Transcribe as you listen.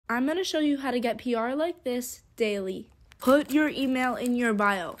I'm going to show you how to get PR like this daily. Put your email in your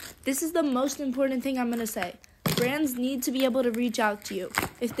bio. This is the most important thing I'm going to say. Brands need to be able to reach out to you.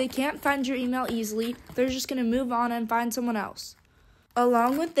 If they can't find your email easily, they're just going to move on and find someone else.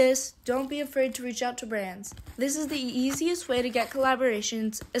 Along with this, don't be afraid to reach out to brands. This is the easiest way to get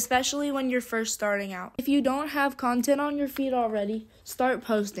collaborations, especially when you're first starting out. If you don't have content on your feed already, start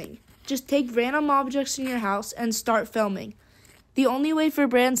posting. Just take random objects in your house and start filming. The only way for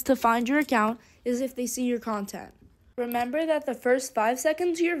brands to find your account is if they see your content. Remember that the first 5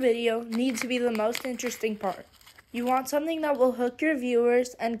 seconds of your video need to be the most interesting part. You want something that will hook your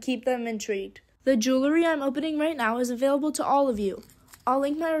viewers and keep them intrigued. The jewelry I'm opening right now is available to all of you. I'll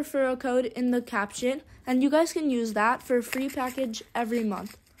link my referral code in the caption, and you guys can use that for a free package every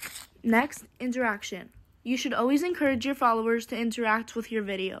month. Next, interaction. You should always encourage your followers to interact with your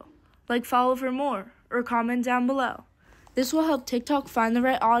video, like follow for more or comment down below. This will help TikTok find the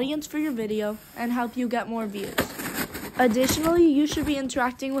right audience for your video and help you get more views. Additionally, you should be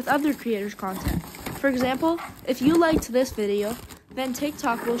interacting with other creators' content. For example, if you liked this video, then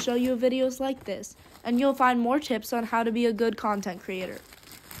TikTok will show you videos like this, and you'll find more tips on how to be a good content creator.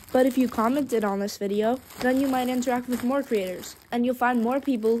 But if you commented on this video, then you might interact with more creators, and you'll find more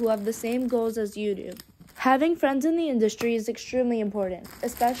people who have the same goals as you do. Having friends in the industry is extremely important,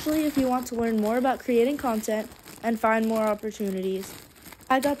 especially if you want to learn more about creating content and find more opportunities.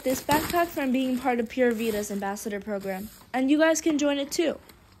 I got this backpack from being part of Pure Vita's ambassador program, and you guys can join it too.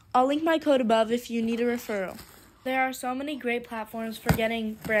 I'll link my code above if you need a referral. There are so many great platforms for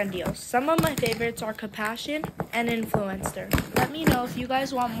getting brand deals. Some of my favorites are Compassion and Influencer. Let me know if you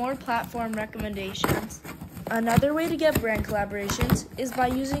guys want more platform recommendations. Another way to get brand collaborations is by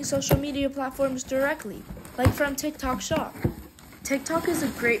using social media platforms directly, like from TikTok Shop. TikTok is a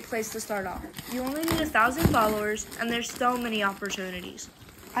great place to start off. You only need 1,000 followers, and there's so many opportunities.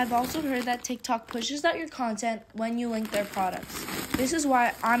 I've also heard that TikTok pushes out your content when you link their products. This is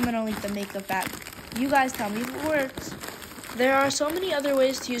why I'm going to link the makeup bag. You guys tell me if it works. There are so many other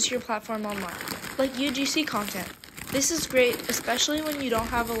ways to use your platform online, like UGC content. This is great, especially when you don't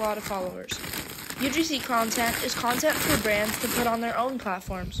have a lot of followers. UGC content is content for brands to put on their own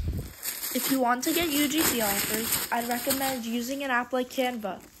platforms. If you want to get UGC offers, I'd recommend using an app like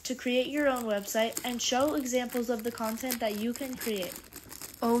Canva to create your own website and show examples of the content that you can create.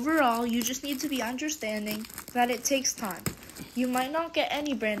 Overall, you just need to be understanding that it takes time. You might not get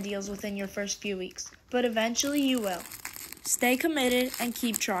any brand deals within your first few weeks, but eventually you will. Stay committed and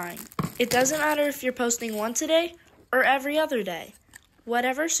keep trying. It doesn't matter if you're posting once a day or every other day.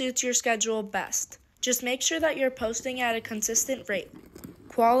 Whatever suits your schedule best. Just make sure that you're posting at a consistent rate.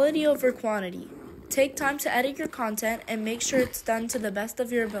 Quality over quantity. Take time to edit your content and make sure it's done to the best of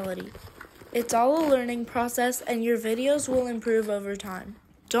your ability. It's all a learning process, and your videos will improve over time.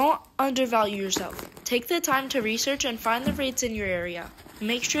 Don't undervalue yourself. Take the time to research and find the rates in your area.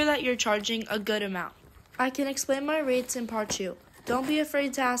 Make sure that you're charging a good amount. I can explain my rates in part 2. Don't be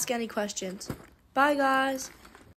afraid to ask any questions. Bye guys!